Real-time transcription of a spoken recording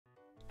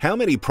How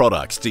many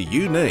products do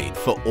you need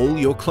for all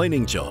your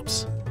cleaning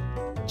jobs?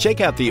 Check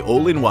out the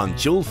all-in-one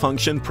dual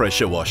function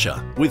pressure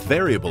washer with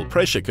variable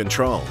pressure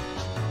control.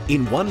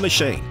 In one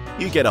machine,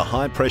 you get a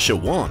high-pressure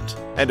wand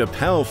and a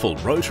powerful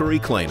rotary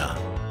cleaner.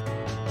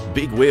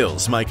 Big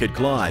wheels make it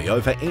glide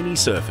over any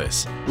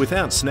surface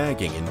without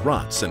snagging in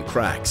ruts and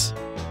cracks.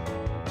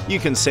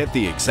 You can set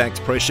the exact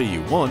pressure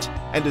you want,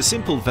 and a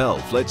simple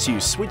valve lets you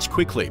switch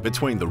quickly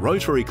between the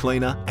rotary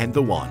cleaner and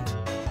the wand.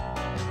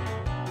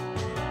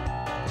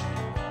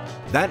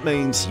 That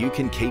means you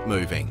can keep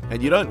moving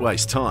and you don't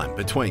waste time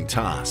between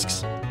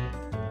tasks.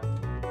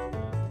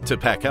 To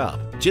pack up,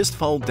 just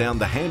fold down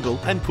the handle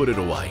and put it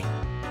away.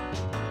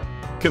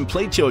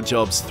 Complete your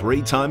jobs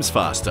 3 times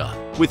faster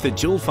with the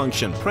dual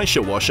function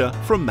pressure washer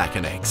from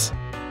Makinex.